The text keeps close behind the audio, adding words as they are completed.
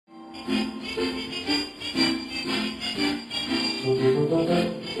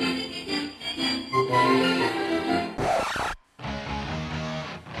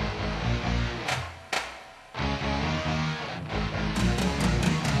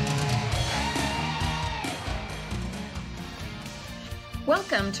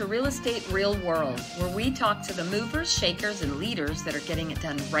Welcome to Real Estate Real World, where we talk to the movers, shakers, and leaders that are getting it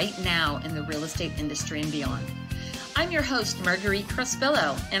done right now in the real estate industry and beyond. I'm your host, Marguerite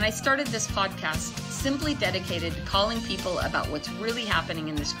Crespillo, and I started this podcast simply dedicated to calling people about what's really happening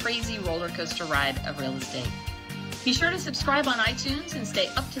in this crazy roller coaster ride of real estate. Be sure to subscribe on iTunes and stay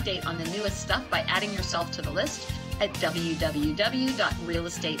up to date on the newest stuff by adding yourself to the list at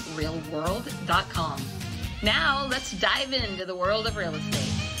www.realestaterealworld.com. Now, let's dive into the world of real estate.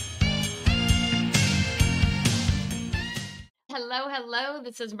 Hello.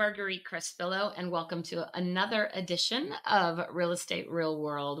 This is Marguerite Crespillo, and welcome to another edition of Real Estate Real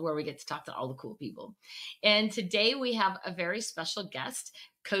World, where we get to talk to all the cool people. And today we have a very special guest.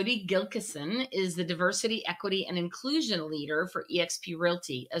 Cody Gilkeson is the Diversity, Equity, and Inclusion Leader for eXp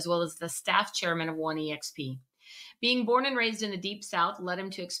Realty, as well as the staff chairman of One eXp. Being born and raised in the Deep South led him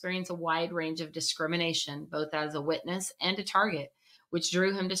to experience a wide range of discrimination, both as a witness and a target, which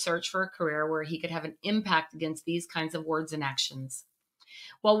drew him to search for a career where he could have an impact against these kinds of words and actions.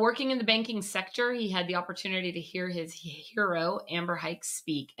 While working in the banking sector, he had the opportunity to hear his hero, Amber Hikes,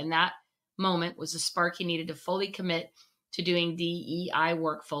 speak, and that moment was the spark he needed to fully commit to doing DEI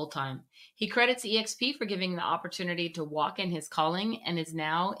work full-time. He credits eXp for giving the opportunity to walk in his calling and is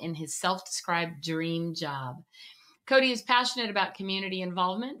now in his self-described dream job. Cody is passionate about community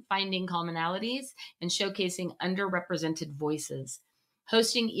involvement, finding commonalities, and showcasing underrepresented voices.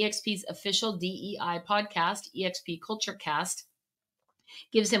 Hosting eXp's official DEI podcast, eXp Culture Cast,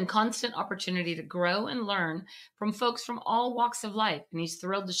 gives him constant opportunity to grow and learn from folks from all walks of life, and he's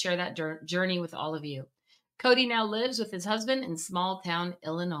thrilled to share that journey with all of you. Cody now lives with his husband in small town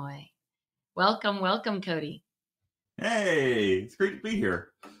Illinois. Welcome, Cody. Hey, it's great to be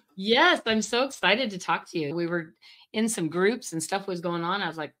here. Yes, I'm so excited to talk to you. We were in some groups and stuff was going on. I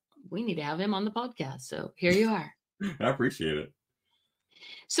was like, we need to have him on the podcast. So here you are. I appreciate it.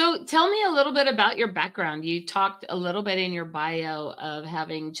 So tell me a little bit about your background. You talked a little bit in your bio of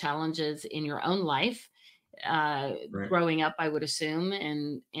having challenges in your own life, Right. growing up, I would assume,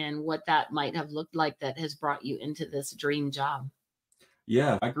 and what that might have looked like that has brought you into this dream job.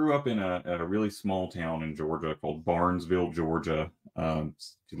 Yeah, I grew up in a really small town in Georgia called Barnesville, Georgia.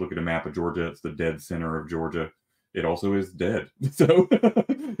 If you look at a map of Georgia, it's the dead center of Georgia. It also is dead. So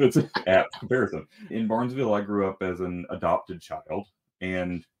it's an apt comparison. In Barnesville, I grew up as an adopted child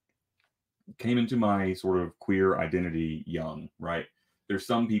and came into my sort of queer identity young, right? There's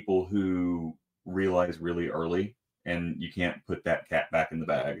some people who realize really early and you can't put that cat back in the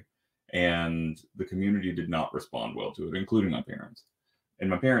bag. And the community did not respond well to it, including my parents. And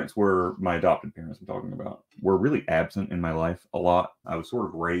my parents my adopted parents I'm talking about, were really absent in my life a lot. I was sort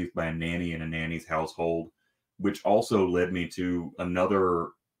of raised by a nanny in a nanny's household, which also led me to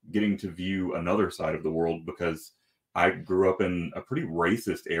getting to view another side of the world, because I grew up in a pretty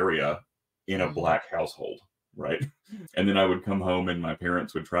racist area in a Black household, right? And then I would come home and my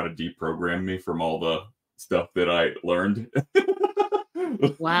parents would try to deprogram me from all the stuff that I learned.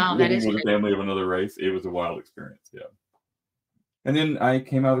 Wow, that Living is with great. a family of another race. It was a wild experience, yeah. And then I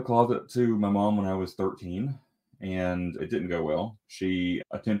came out of the closet to my mom when I was 13, and it didn't go well. She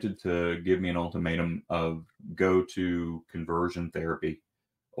attempted to give me an ultimatum of go to conversion therapy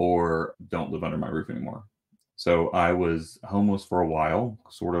or don't live under my roof anymore. So I was homeless for a while,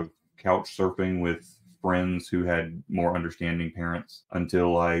 sort of couch surfing with friends who had more understanding parents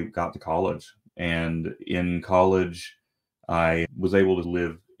until I got to college. And in college, I was able to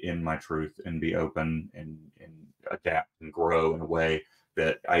live in my truth and be open and adapt and grow in a way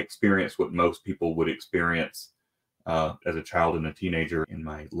that I experienced what most people would experience as a child and a teenager in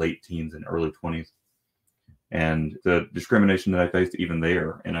my late teens and early 20s. And the discrimination that I faced even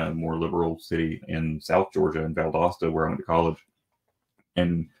there in a more liberal city in South Georgia, in Valdosta, where I went to college,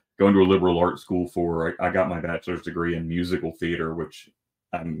 and going to a liberal arts school I got my bachelor's degree in musical theater, which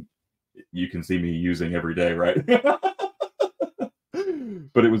you can see me using every day, right?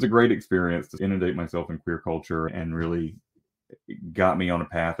 But it was a great experience to inundate myself in queer culture, and really got me on a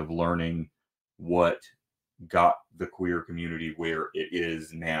path of learning what got the queer community where it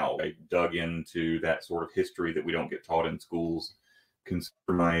is now. I dug into that sort of history that we don't get taught in schools, consider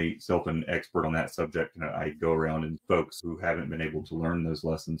myself an expert on that subject, and I go around and folks who haven't been able to learn those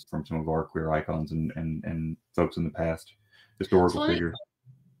lessons from some of our queer icons and folks in the past, historical figures.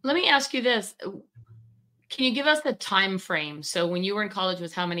 Let me ask you this. Can you give us the time frame? So when you were in college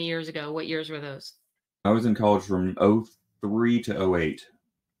was how many years ago? What years were those? I was in college from '03 to '08.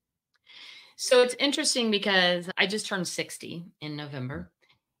 So it's interesting because I just turned 60 in November,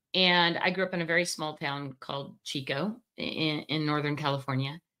 and I grew up in a very small town called Chico in Northern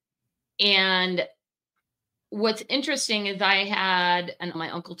California. And what's interesting is I had my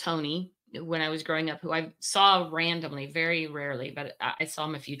uncle Tony when I was growing up, who I saw randomly, very rarely, but I saw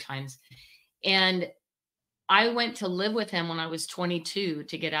him a few times. And I went to live with him when I was 22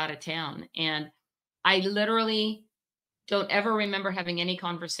 to get out of town. And I literally don't ever remember having any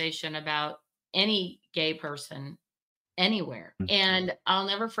conversation about any gay person anywhere. Mm, And I'll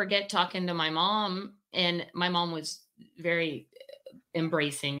never forget talking to my mom, and my mom was very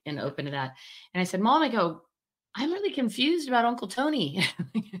embracing and open to that. And I said, "Mom," I go, "I'm really confused about Uncle Tony.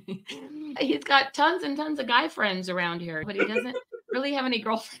 He's got tons and tons of guy friends around here, but he doesn't really have any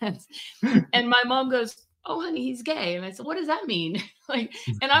girlfriends." And my mom goes, "Oh, honey, he's gay." And I said, "What does that mean?" Like,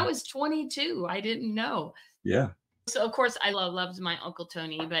 and I was 22. I didn't know. yeah. So of course I loved my Uncle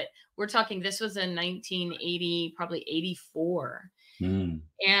Tony, but we're talking this was in 1980, probably 84. Mm,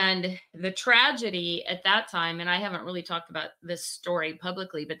 And the tragedy at that time, and I haven't really talked about this story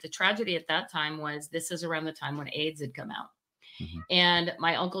publicly, but the tragedy at that time was this is around the time when AIDS had come out. mhm. And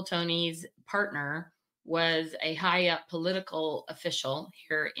my Uncle Tony's partner was a high up political official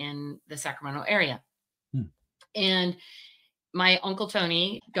here in the Sacramento area. Mm, And my Uncle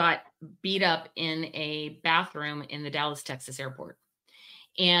Tony got beat up in a bathroom in the Dallas, Texas airport.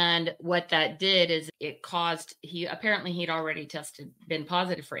 And what that did is it caused he apparently he'd already been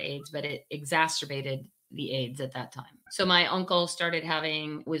positive for AIDS, but it exacerbated the AIDS at that time. So my uncle started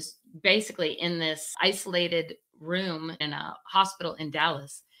having was basically in this isolated room in a hospital in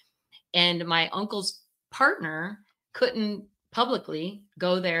Dallas. And my uncle's partner couldn't publicly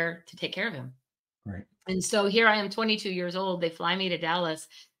go there to take care of him. right. And so here I am 22 years old. They fly me to Dallas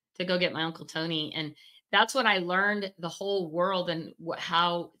to go get my Uncle Tony. And that's when I learned the whole world and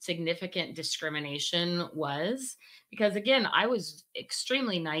how significant discrimination was. Because again, I was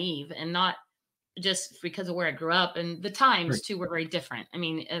extremely naive and not just because of where I grew up. And the Right. times too were very different. I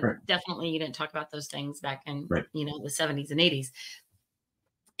mean, Right. definitely you didn't talk about those things back in, Right. the 70s and 80s.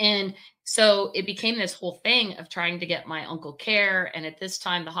 And so it became this whole thing of trying to get my uncle care. And at this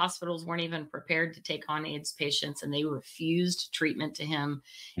time, the hospitals weren't even prepared to take on AIDS patients and they refused treatment to him.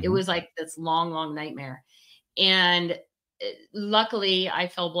 It Mhm. was like this long, long nightmare. And luckily, I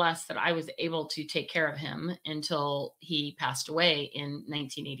felt blessed that I was able to take care of him until he passed away in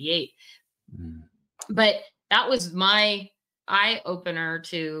 1988. Mm, But that was my eye opener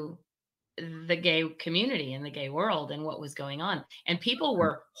to the gay community and the gay world and what was going on. And people right.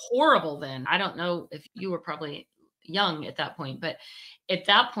 were horrible then. I don't know if you were probably young at that point, but at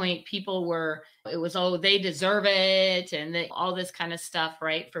that point, people were, it was, oh, they deserve it. And all this kind of stuff,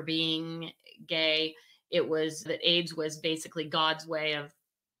 right? For being gay. It was that AIDS was basically God's way of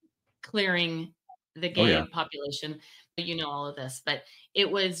clearing the Oh, gay yeah. population. You know all of this, but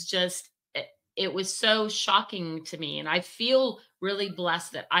it was just it was so shocking to me, and I feel really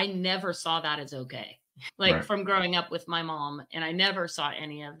blessed that I never saw that as okay. Like Right. from growing up with my mom, and I never saw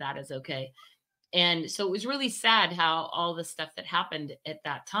any of that as okay. And so it was really sad how all the stuff that happened at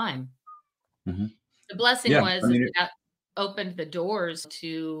that time. Mhm. The blessing Yeah. I was is mean, it that opened the doors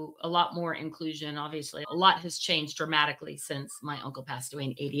to a lot more inclusion. Obviously, a lot has changed dramatically since my uncle passed away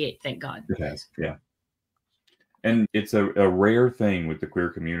in '88. Thank God. it has. Yeah. And it's a rare thing with the queer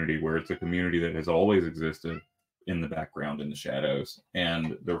community where it's a community that has always existed in the background in the shadows.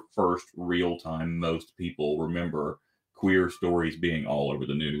 And the first real time most people remember queer stories being all over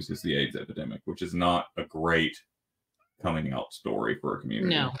the news is the AIDS epidemic, which is not a great coming out story for a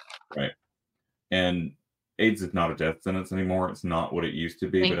community, No, right? And AIDS is not a death sentence anymore. It's not what it used to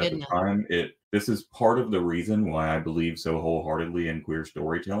be, but thank at the goodness. time, it this is part of the reason why I believe so wholeheartedly in queer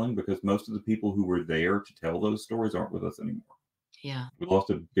storytelling because most of the people who were there to tell those stories aren't with us anymore. Yeah. We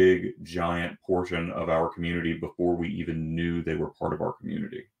lost a big, giant portion of our community before we even knew they were part of our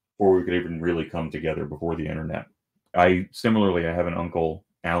community, before we could even really come together before the internet. I have an uncle,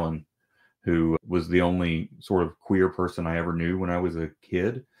 Alan, who was the only sort of queer person I ever knew when I was a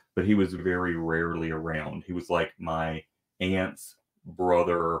kid, but he was very rarely around. He was like my aunt's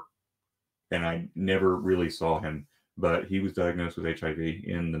brother, and I never really saw him. But he was diagnosed with HIV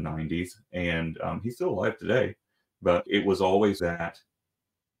in the 90s, and he's still alive today. But it was always that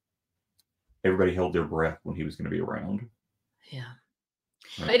everybody held their breath when he was going to be around. Yeah.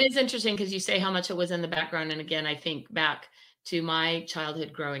 Right. It is interesting because you say how much it was in the background, and again, I think back to my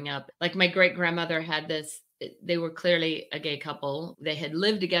childhood growing up. Like, my great-grandmother had this they were clearly a gay couple. They had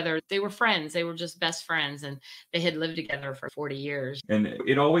lived together. They were friends. They were just best friends, and they had lived together for 40 years. And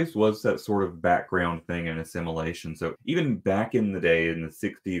it always was that sort of background thing and assimilation. So even back in the day, in the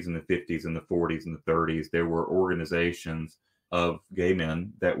 60s and the 50s and the 40s and the 30s, there were organizations of gay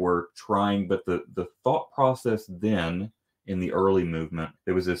men that were trying, but the thought process then in the early movement,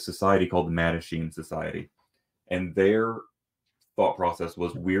 there was a society called the Mattachine Society. And their thought process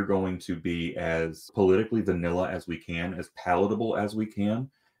was, we're going to be as politically vanilla as we can, as palatable as we can,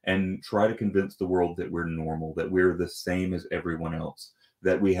 and try to convince the world that we're normal, that we're the same as everyone else,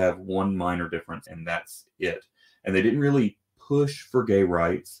 that we have one minor difference, and that's it. And they didn't really push for gay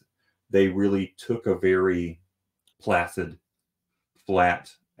rights. They really took a very placid,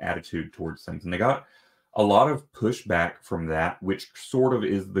 flat attitude towards things. And they got a lot of pushback from that, which sort of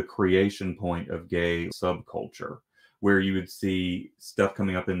is the creation point of gay subculture, where you would see stuff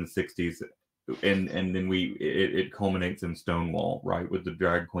coming up in the 60s, and then it culminates in Stonewall, right, with the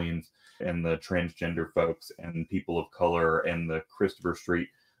drag queens and the transgender folks and people of color, and the Christopher Street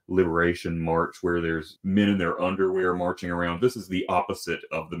Liberation March, where there's men in their underwear marching around. This is the opposite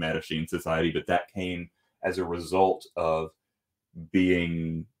of the Mattachine Society, but that came as a result of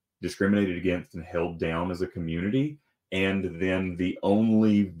being discriminated against and held down as a community. And then the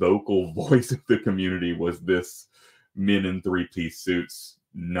only vocal voice of the community was this men in three-piece suits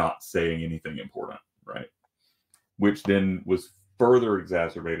not saying anything important, right? Which then was further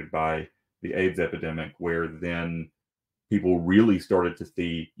exacerbated by the AIDS epidemic, where then people really started to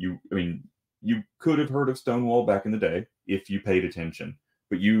see you. I mean, you could have heard of Stonewall back in the day if you paid attention,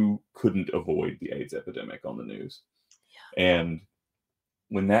 but you couldn't avoid the AIDS epidemic on the news. Yeah. And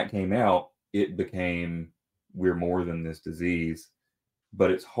when that came out, it became, we're more than this disease.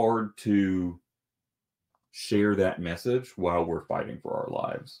 But it's hard to share that message while we're fighting for our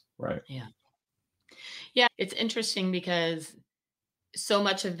lives, right? Yeah. Yeah, it's interesting because so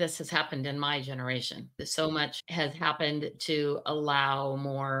much of this has happened in my generation. So much has happened to allow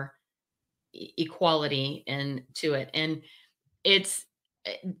more equality into it. And it's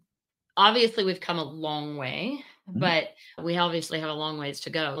eh, obviously we've come a long way, Mhm. but we obviously have a long ways to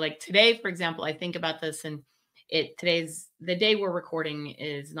go. Like today, for example, I think about this, and today's the day we're recording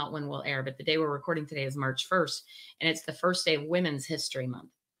is not when we'll air, but the day we're recording today is March 1st, and it's the first day of Women's History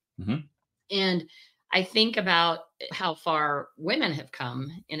Month. Mhm. And I think about how far women have come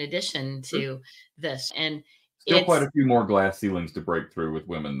in addition There's to this. And still quite it's, a few more glass ceilings to break through with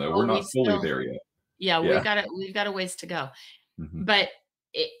women, though. We're oh, we not fully still, there yet. yeah, Yeah. we've got a ways to go. Mhm. But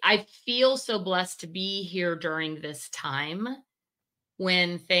I feel so blessed to be here during this time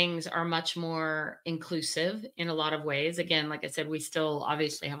when things are much more inclusive in a lot of ways. Again, like I said, we still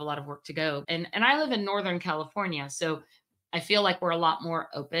obviously have a lot of work to go. And I live in Northern California, so I feel like we're a lot more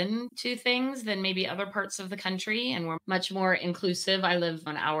open to things than maybe other parts of the country, and we're much more inclusive. I live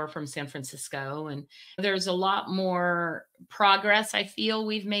an hour from San Francisco, and there's a lot more progress I feel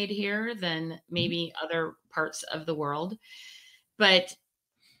we've made here than Mhm. maybe other parts of the world. But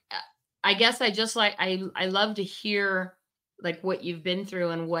uh, I guess I just like I love to hear like what you've been through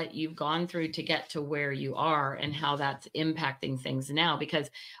and what you've gone through to get to where you are and how that's impacting things now, because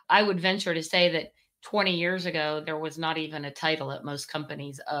I would venture to say that 20 years ago there was not even a title at most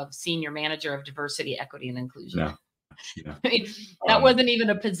companies of senior manager of diversity, equity, and inclusion. No, no. I mean, that Um, wasn't even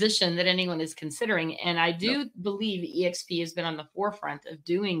a position that anyone is considering, and I no. do believe EXP has been on the forefront of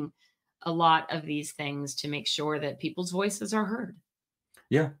doing a lot of these things to make sure that people's voices are heard.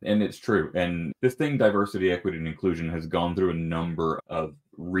 Yeah, and it's true. And this thing, diversity, equity, and inclusion, has gone through a number of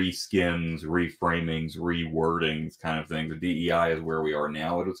reskins, reframings, rewordings, kind of things. The DEI is where we are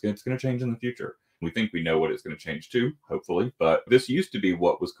now. It's going to change in the future. We think we know what it's going to change to, hopefully. But this used to be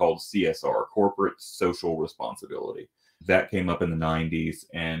what was called CSR, corporate social responsibility. That came up in the 90s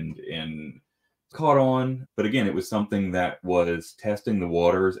and caught on. But again, it was something that was testing the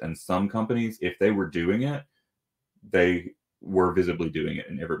waters. And some companies, if they were doing it, they were visibly doing it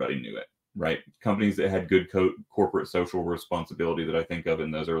and everybody knew it, right? Companies that had good corporate social responsibility that I think of in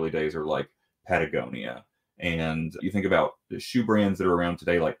those early days are like Patagonia. And you think about the shoe brands that are around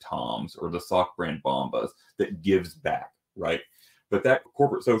today, like Tom's, or the sock brand Bombas, that gives back, right? But that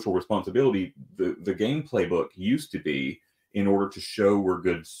corporate social responsibility, the game playbook used to be, in order to show we're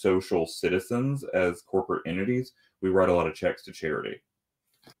good social citizens as corporate entities, we write a lot of checks to charity.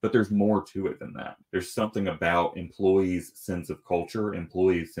 But there's more to it than that. There's something about employees' sense of culture,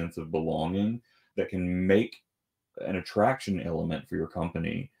 employees' sense of belonging, that can make an attraction element for your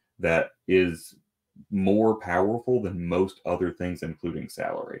company that is more powerful than most other things, including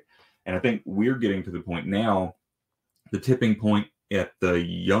salary. And I think we're getting to the point now, the tipping point at the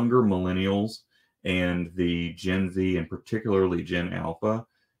younger millennials And the Gen Z and particularly Gen Alpha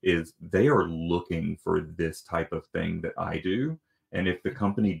is they are looking for this type of thing that I do. And if the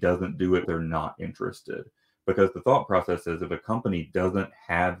company doesn't do it, they're not interested. Because the thought process is if a company doesn't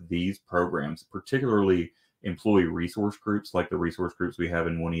have these programs, particularly employee resource groups like the resource groups we have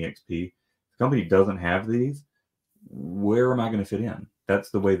in 1EXP, if the company doesn't have these, where am I going to fit in? That's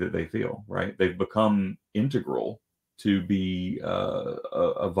the way that they feel, right? They've become integral to be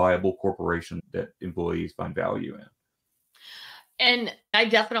a viable corporation that employees find value in. And I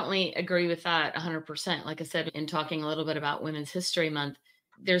definitely agree with that 100%. Like I said, in talking a little bit about Women's History Month,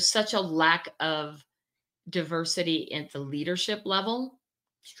 there's such a lack of diversity at the leadership level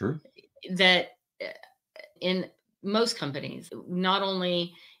It's true. that in most companies, not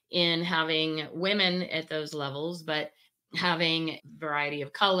only in having women at those levels, but having variety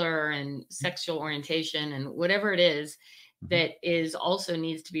of color and sexual orientation and whatever it is Mhm. that is also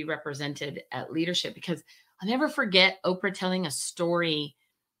needs to be represented at leadership. Because I'll never forget Oprah telling a story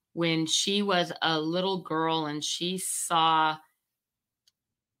when she was a little girl and she saw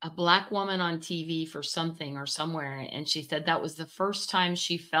a black woman on TV for something or somewhere. And she said that was the first time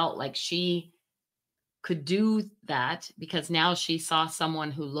she felt like she could do that because now she saw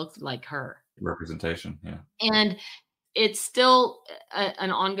someone who looked like her. Representation. Yeah. And it's still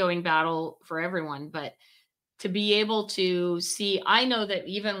an ongoing battle for everyone, but to be able to see, I know that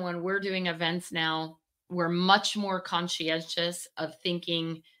even when we're doing events now, we're much more conscientious of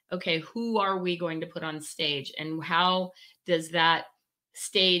thinking, okay, who are we going to put on stage and how does that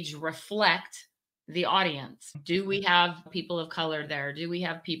stage reflect the audience? Do we have people of color there? Do we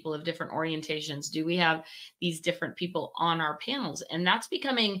have people of different orientations? Do we have these different people on our panels? And that's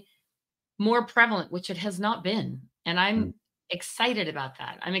becoming more prevalent, which it has not been. And Mm. I'm excited about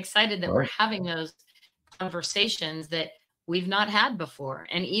that. I'm excited that we're Right. having those conversations that we've not had before.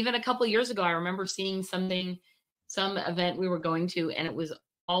 And even a couple of years ago, I remember seeing something, some event we were going to, and it was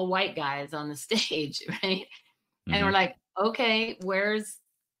all white guys on the stage, right? And we're Hmm. like, okay, where's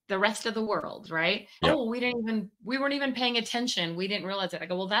the rest of the world, right? Yeah. Oh, we weren't even paying attention. We didn't realize it. I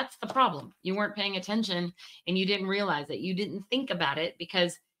go, well, that's the problem. You weren't paying attention and you didn't realize it. You didn't think about it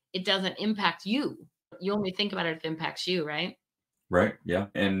because it doesn't impact you. You only think about it if it impacts you, right? Right. Yeah.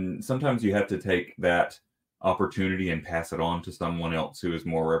 And sometimes you have to take that opportunity and pass it on to someone else who is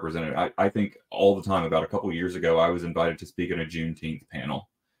more represented. I think all the time about a couple of years ago, I was invited to speak at a Juneteenth panel.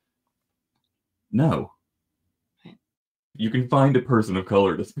 No, Right. you can find a person of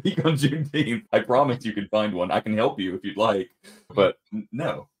color to speak on Juneteenth. I promise you can find one. I can help you if you'd like, but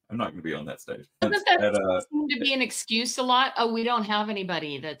no, I'm not going to be on that stage. Doesn't That's that at seem to be an excuse a lot? Oh, we don't have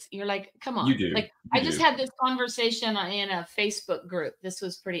anybody that's you're like, come you on. do, Like you I just do. had this conversation in a Facebook group. This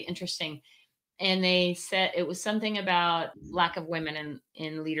was pretty interesting. And they said it was something about lack of women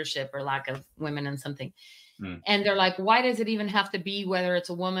in leadership or lack of women in something. Mm, And they're like, why does it even have to be whether it's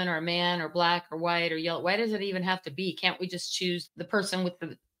a woman or a man or black or white or yellow? Why does it even have to be? Can't we just choose the person with the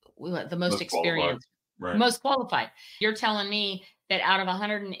most most qualified. experience, Right. most qualified? You're telling me that out of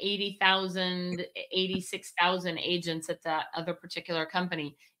 180,000, 86,000 agents at that other particular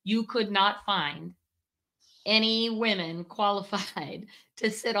company, you could not find any women qualified to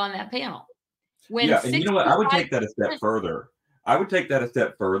sit on that panel when Yeah, and you know what? I would take that a step 65%. further. I would take that a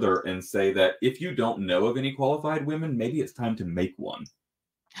step further and say that if you don't know of any qualified women, maybe it's time to make one,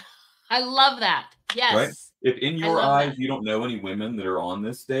 I love that. right? Yes. If in I your love that. eyes you don't know any women that are on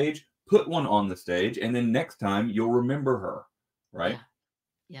this stage, put one on the stage, and then next time you'll remember her, right?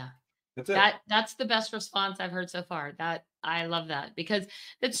 Yeah. Yeah. That's it. That's the best response I've heard so far. That I love that because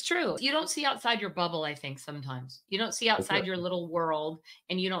it's true. You don't see outside your bubble, I think sometimes. You don't see That's outside it. your little world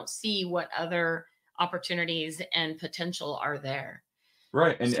and you don't see what other opportunities and potential are there.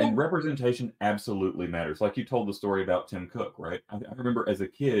 Right, and So representation absolutely matters. Like you told the story about Tim Cook, right? I remember as a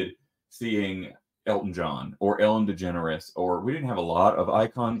kid seeing Elton John or Ellen DeGeneres, or we didn't have a lot of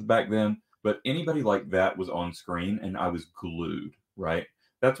icons back then, but anybody like that was on screen and I was glued, right?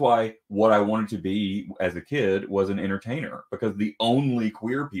 That's why what I wanted to be as a kid was an entertainer because the only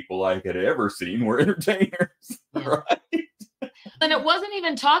queer people I had ever seen were entertainers, yeah. right? And it wasn't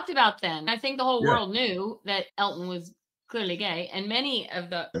even talked about then. I think the whole Yeah, world knew that Elton was clearly gay and many of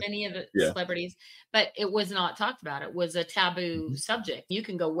the yeah. celebrities, but it was not talked about. It was a taboo Mhm. subject. You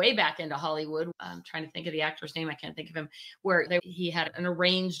can go way back into Hollywood. I'm trying to think of the actor's name. I can't think of him, where he had an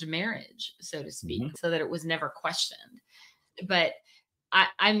arranged marriage, so to speak, Mhm. so that it was never questioned. But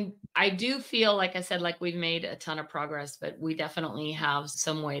I do feel like I said, like we've made a ton of progress, but we definitely have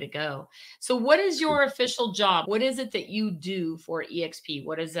some way to go. So what is your official job? What is it that you do for EXP?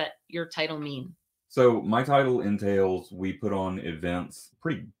 What does that your title mean? So my title entails we put on events,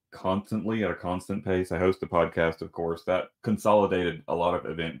 pretty constantly at a constant pace. I host a podcast, of course, that consolidated a lot of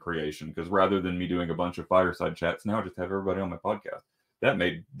event creation because rather than me doing a bunch of fireside chats, now I just have everybody on my podcast. That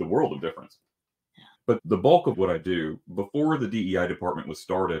made the world of difference. But the bulk of what I do before the DEI department was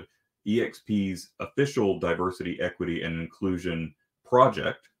started, EXP's official diversity, equity, and inclusion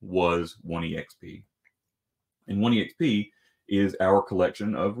project was 1EXP. And 1EXP is our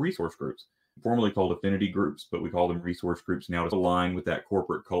collection of resource groups, formerly called affinity groups, but we call them resource groups now to align with that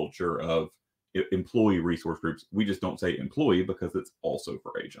corporate culture of employee resource groups. We just don't say employee because it's also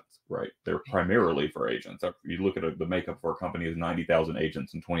for agents, right? They're primarily for agents. If you look at the makeup of our company is 90,000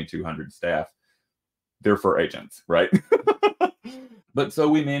 agents and 2,200 staff. They're for agents, right? But so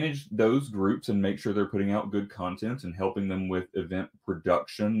we manage those groups and make sure they're putting out good content and helping them with event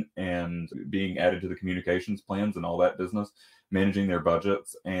production and being added to the communications plans and all that business, managing their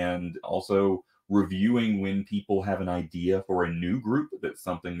budgets, and also reviewing when people have an idea for a new group that's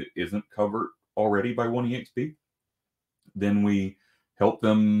something that isn't covered already by 1EXP. Then we help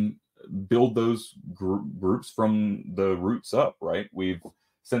them build those groups from the roots up, right?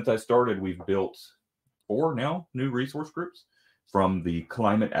 Since I started, we've built 4 now new resource groups, from the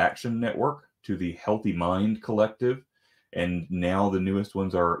Climate Action Network to the Healthy Mind Collective. And now the newest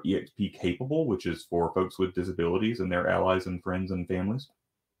ones are EXP Capable, which is for folks with disabilities and their allies and friends and families.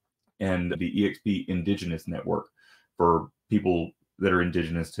 And the EXP Indigenous Network for people that are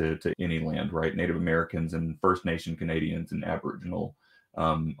indigenous to any land, right? Native Americans and First Nation Canadians and Aboriginal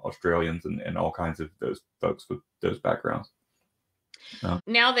Australians and all kinds of those folks with those backgrounds.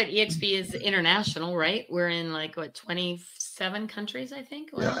 Now that EXP is international, right? We're in like what, 27 countries, I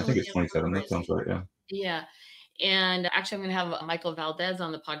think. Yeah, I think it's 27. That sounds right. Yeah. Yeah. And actually, I'm going to have Michael Valdez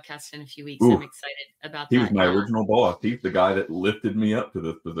on the podcast in a few weeks. Ooh, I'm excited about he that. was my original boss. He's the guy that lifted me up to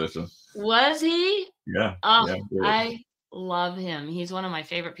this position. Was he? Yeah. Oh, Yeah. I love him. He's one of my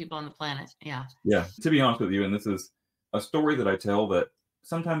favorite people on the planet. Yeah. Yeah. To be honest with you, and this is a story that I tell that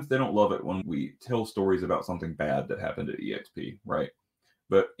sometimes they don't love it when we tell stories about something bad that happened at EXP, right?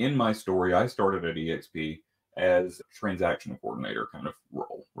 But in my story, I started at EXP as transaction coordinator kind of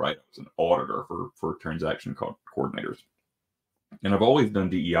role, right? I was an auditor for transaction coordinators. And I've always done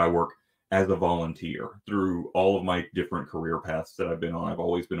DEI work as a volunteer through all of my different career paths that I've been on. I've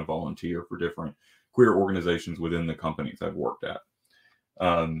always been a volunteer for different queer organizations within the companies I've worked at.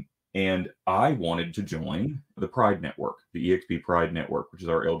 And I wanted to join the Pride Network, the EXP Pride Network, which is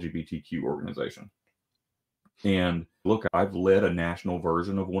our LGBTQ organization. And look, I've led a national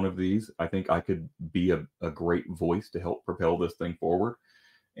version of one of these. I think I could be a great voice to help propel this thing forward.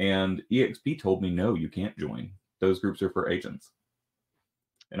 And EXP told me, no, you can't join. Those groups are for agents.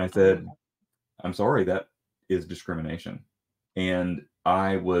 And I said, I'm sorry, that is discrimination. And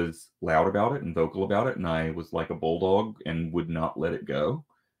I was loud about it and vocal about it. And I was like a bulldog and would not let it go,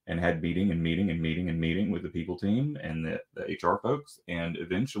 and had meeting with the people team and the HR folks. And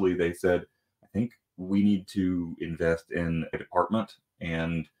eventually they said, I think we need to invest in a department.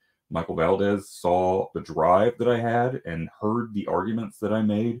 And Michael Valdez saw the drive that I had and heard the arguments that I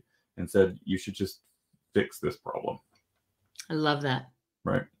made and said, you should just fix this problem. I love that.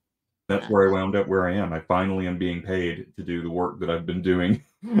 Right. That's where I wound up where I am. I finally am being paid to do the work that I've been doing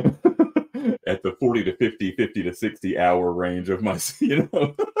at the 40 to 50, 50 to 60 hour range of my,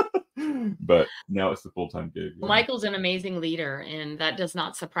 but now it's the full-time gig. Michael's an amazing leader, and that does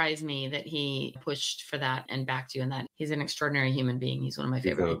not surprise me that he pushed for that and backed you in that. He's an extraordinary human being. He's one of my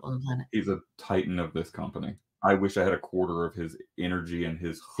favorite people on the planet. He's a titan of this company. I wish I had a quarter of his energy and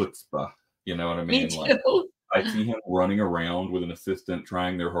his chutzpah. You know what I mean? Me too. I see him running around with an assistant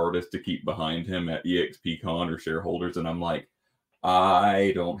trying their hardest to keep behind him at EXPCon or shareholders, and I'm like,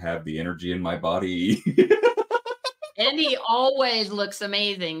 I don't have the energy in my body. And he always looks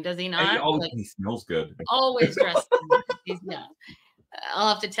amazing, does he not? He smells good. Always dressed. Yeah. I'll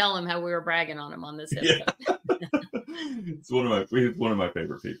have to tell him how we were bragging on him on this episode. He's one of my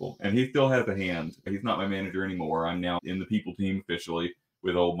favorite people, and he still has a hand. He's not my manager anymore. I'm now in the people team officially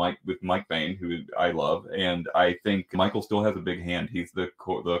with Mike Bain, who I love, and I think Michael still has a big hand. He's the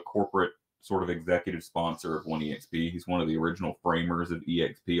corporate sort of executive sponsor of 1EXP. He's one of the original framers of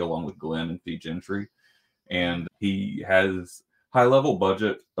EXP, along with Glenn and Fee Gentry, and he has high-level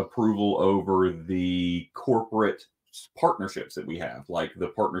budget approval over the corporate partnerships that we have, like the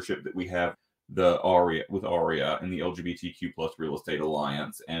partnership that we have with ARIA and the LGBTQ plus Real Estate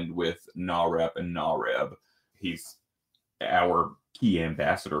Alliance, and with NAREP and NAREB. He's our key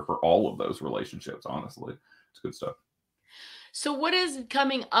ambassador for all of those relationships. Honestly, it's good stuff. So what is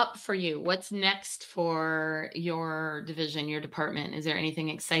coming up for you? What's next for your division, your department? Is there anything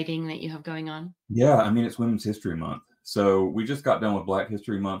exciting that you have going on? Yeah, I mean, it's Women's History Month. So we just got done with Black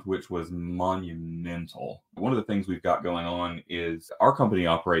History Month, which was monumental. One of the things we've got going on is our company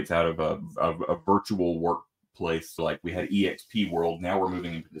operates out of a virtual workplace. Like we had EXP World. Now we're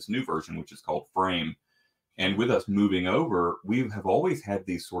moving into this new version, which is called Frame. And with us moving over, we have always had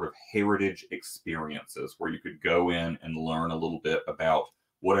these sort of heritage experiences where you could go in and learn a little bit about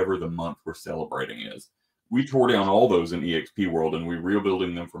whatever the month we're celebrating is. We tore down all those in EXP World and we're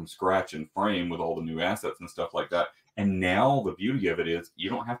rebuilding them from scratch in Frame with all the new assets and stuff like that. And now the beauty of it is you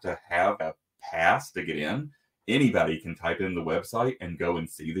don't have to have a pass to get in. Anybody can type in the website and go and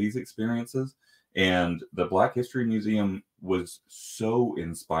see these experiences. And the Black History Museum was so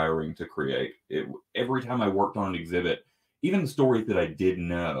inspiring to create. Every time I worked on an exhibit, even the stories that I did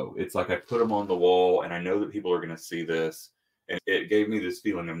know, it's like I put them on the wall and I know that people are going to see this. And it gave me this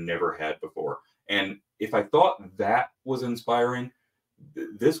feeling I've never had before. And if I thought that was inspiring,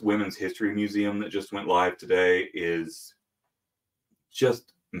 this Women's History Museum that just went live today is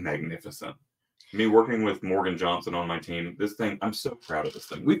just magnificent. Me working with Morgan Johnson on my team, this thing, I'm so proud of this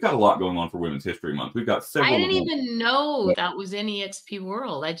thing. We've got a lot going on for Women's History Month. We've got several. I didn't even know that was in EXP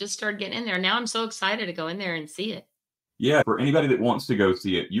World. I just started getting in there. Now I'm so excited to go in there and see it. Yeah, for anybody that wants to go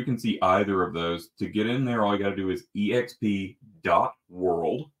see it, you can see either of those. To get in there, all you got to do is exp.world,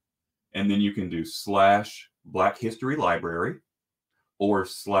 and then you can do /Black History Library or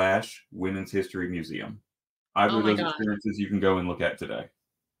 /Women's History Museum. Either of those experiences you can go and look at today.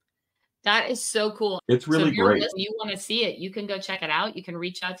 That is so cool. It's really great. If you want to see it, you can go check it out. You can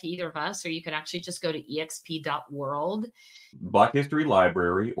reach out to either of us, or you can actually just go to exp.world. Black History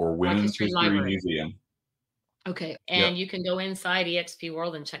Library or Women's History Museum. Okay. And you can go inside EXP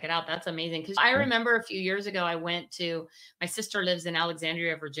World and check it out. That's amazing. Because I remember a few years ago, my sister lives in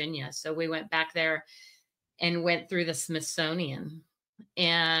Alexandria, Virginia. So we went back there and went through the Smithsonian.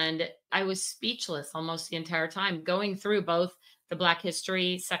 And I was speechless almost the entire time, going through both the Black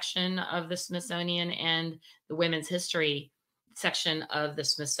History section of the Smithsonian and the Women's History section of the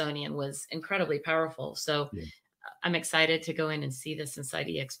Smithsonian was incredibly powerful. So I'm excited to go in and see this inside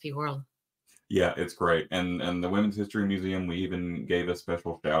EXP World. Yeah, it's great. And the Women's History Museum, we even gave a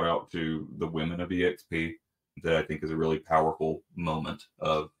special shout out to the women of EXP that I think is a really powerful moment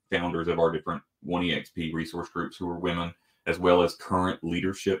of founders of our different 1EXP resource groups who are women, as well as current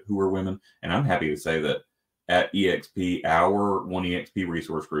leadership who are women. And I'm happy to say that at EXP, our 1EXP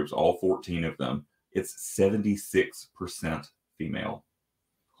resource groups, all 14 of them, it's 76% female.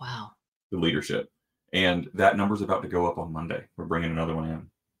 Wow. The leadership. And that number's about to go up on Monday. We're bringing another one in.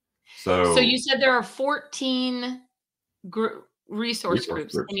 So you said there are 14 resource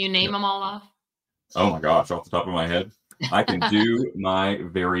groups. Can you name them all off? Oh my gosh, off the top of my head. I can do my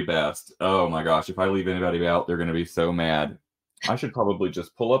very best. Oh my gosh, if I leave anybody out, they're going to be so mad. I should probably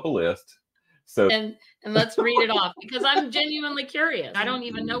just pull up a list. So and let's read it off because I'm genuinely curious. I don't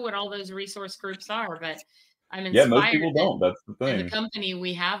even know what all those resource groups are, but I'm inspired. Yeah, most people don't. That's the thing. In the company,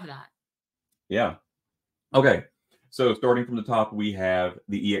 we have that. Yeah. Okay. So starting from the top, we have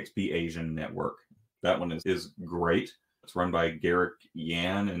the EXP Asian Network. That one is great. It's run by Garrick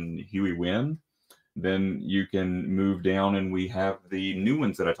Yan and Huey Nguyen. Then you can move down and we have the new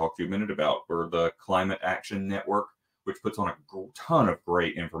ones that I talked to you a minute about, or the Climate Action Network, which puts on a ton of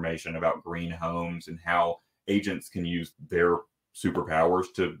great information about green homes and how agents can use their superpowers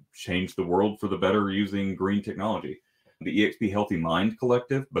to change the world for the better using green technology. The EXP Healthy Mind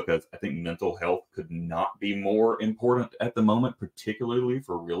Collective, because I think mental health could not be more important at the moment, particularly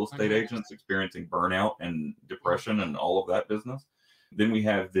for real estate agents experiencing burnout and depression and all of that business. Then we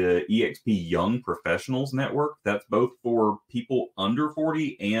have the EXP Young Professionals Network. That's both for people under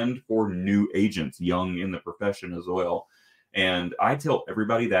 40 and for new agents young in the profession as well. And I tell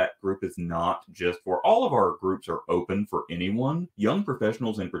everybody that group is not just for, all of our groups are open for anyone. Young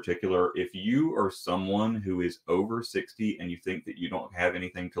professionals in particular, if you are someone who is over 60 and you think that you don't have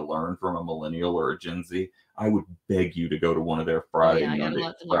anything to learn from a millennial or a Gen Z, I would beg you to go to one of their Friday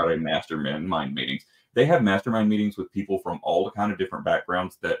mastermind meetings. They have mastermind meetings with people from all the kind of different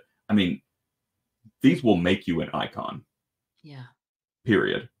backgrounds that, I mean, these will make you an icon. Yeah.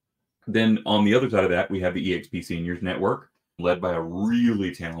 Period. Then on the other side of that, we have the EXP Seniors Network, led by a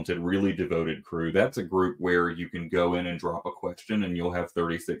really talented, really devoted crew. That's a group where you can go in and drop a question and you'll have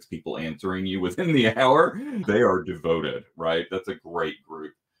 36 people answering you within the hour. They are devoted, right? That's a great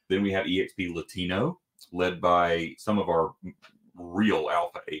group. Then we have EXP Latino, led by some of our real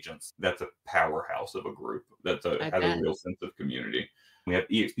alpha agents. That's a powerhouse of a group. Has a real sense of community. We have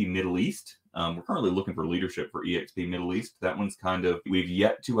EXP Middle East. We're currently looking for leadership for EXP Middle East. That one's we've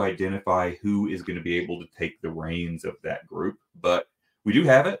yet to identify who is going to be able to take the reins of that group, but We do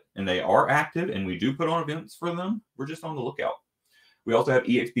have it, and they are active, and we do put on events for them. We're just on the lookout. We also have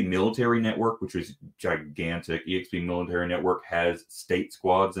EXP Military Network, which is gigantic. EXP Military Network has state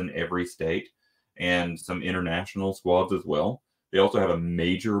squads in every state and some international squads as well. They also have a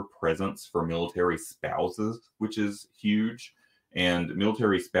major presence for military spouses, which is huge. And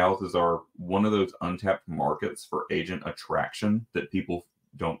military spouses are one of those untapped markets for agent attraction that people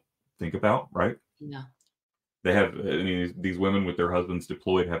don't think about, right? Yeah. They have, I mean, these women with their husbands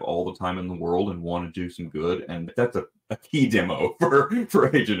deployed have all the time in the world and want to do some good. And that's a key demo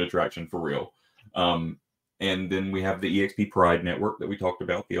for agent attraction for real. And then we have the EXP Pride Network that we talked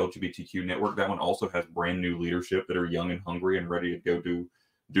about, the LGBTQ network. That one also has brand new leadership that are young and hungry and ready to go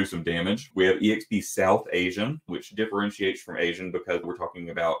do some damage. We have EXP South Asian, which differentiates from Asian because we're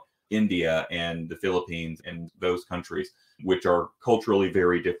talking about India and the Philippines and those countries, which are culturally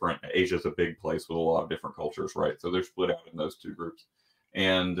very different. Asia's a big place with a lot of different cultures, right? So they're split out in those two groups.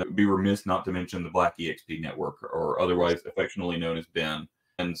 And be remiss not to mention the Black EXP Network, or otherwise affectionately known as BEN.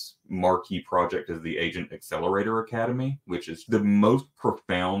 And marquee project is the Agent Accelerator Academy, which is the most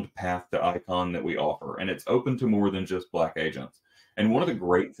profound path to icon that we offer. And it's open to more than just Black agents. And one of the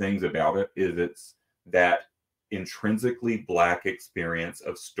great things about it is it's that intrinsically Black experience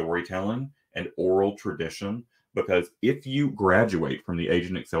of storytelling and oral tradition. Because if you graduate from the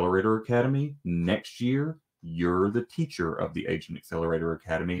Agent Accelerator Academy next year, you're the teacher of the Agent Accelerator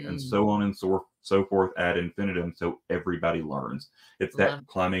Academy, and so on and so forth ad infinitum. So everybody learns. It's that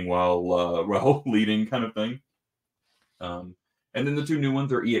climbing while leading kind of thing. And then the two new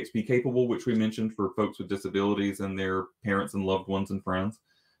ones are EXP Capable, which we mentioned for folks with disabilities and their parents and loved ones and friends,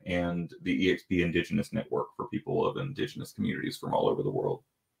 and the EXP Indigenous Network for people of Indigenous communities from all over the world.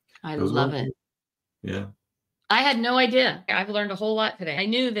 I love it. Yeah. I had no idea. I've learned a whole lot today. I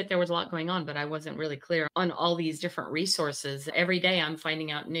knew that there was a lot going on, but I wasn't really clear on all these different resources. Every day I'm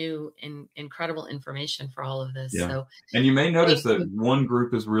finding out new and incredible information for all of this. Yeah. So, and you may notice that one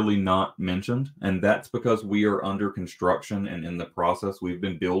group is really not mentioned, and that's because we are under construction and in the process. We've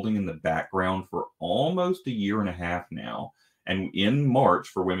been building in the background for almost a year and a half now. And in March,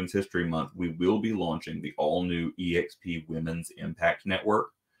 for Women's History Month, we will be launching the all-new EXP Women's Impact Network,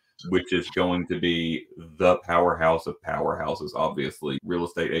 which is going to be the powerhouse of powerhouses. Obviously, real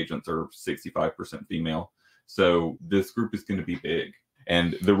estate agents are 65% female. So this group is going to be big.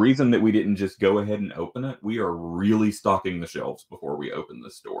 And the reason that we didn't just go ahead and open it, we are really stocking the shelves before we open the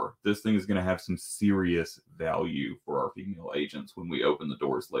store. This thing is going to have some serious value for our female agents when we open the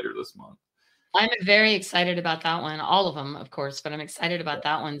doors later this month. I'm very excited about that one. All of them, of course, but I'm excited about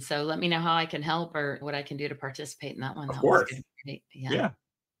that one. So let me know how I can help or what I can do to participate in that one. Of course. Yeah.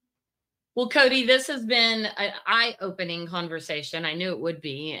 Well, Cody, this has been an eye-opening conversation. I knew it would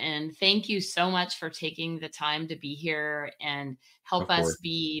be. And thank you so much for taking the time to be here and help us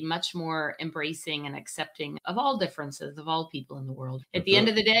be much more embracing and accepting of all differences, of all people in the world. At the end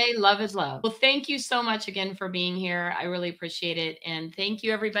of the day, love is love. Well, thank you so much again for being here. I really appreciate it. And thank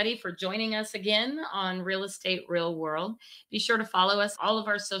you, everybody, for joining us again on Real Estate Real World. Be sure to follow us, all of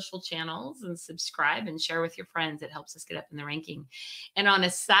our social channels, and subscribe and share with your friends. It helps us get up in the ranking. And on a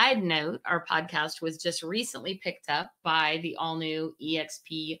side note, our podcast was just recently picked up by the all-new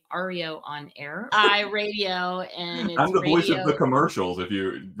EXP REO on Air, iRadio, and it's I'm the voice of the commercials, if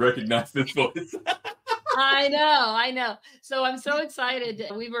you recognize this voice. I know. So I'm so excited.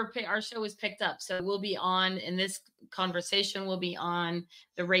 Our show was picked up, so we'll be on, in this conversation will be on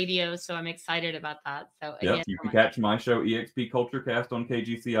the radio. So I'm excited about that. So again, you can catch my show EXP Culture Cast on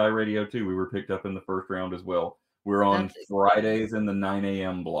KGCI Radio too. We were picked up in the first round as well. We're on Fridays in the 9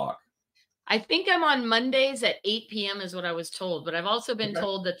 a.m. block. I think I'm on Mondays at 8 p.m. is what I was told, but I've also been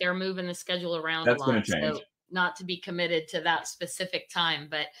told that they're moving the schedule around a lot. That's going to change. So not to be committed to that specific time,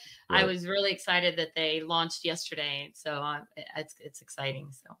 but I was really excited that they launched yesterday. So it's exciting.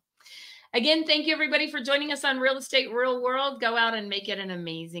 So again, thank you everybody for joining us on Real Estate Real World. Go out and make it an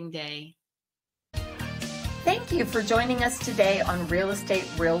amazing day. Thank you for joining us today on Real Estate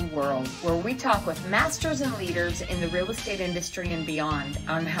Real World, where we talk with masters and leaders in the real estate industry and beyond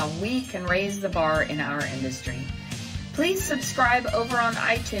on how we can raise the bar in our industry. Please subscribe over on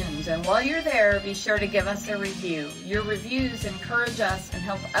iTunes, and while you're there, be sure to give us a review. Your reviews encourage us and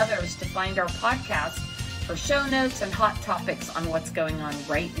help others to find our podcast for show notes and hot topics on what's going on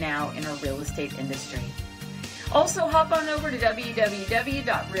right now in our real estate industry. Also, hop on over to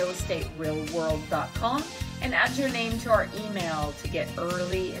www.realestaterealworld.com and add your name to our email to get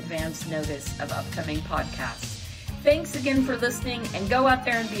early advance notice of upcoming podcasts. Thanks again for listening, and go out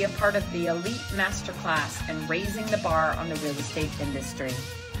there and be a part of the elite masterclass and raising the bar on the real estate industry.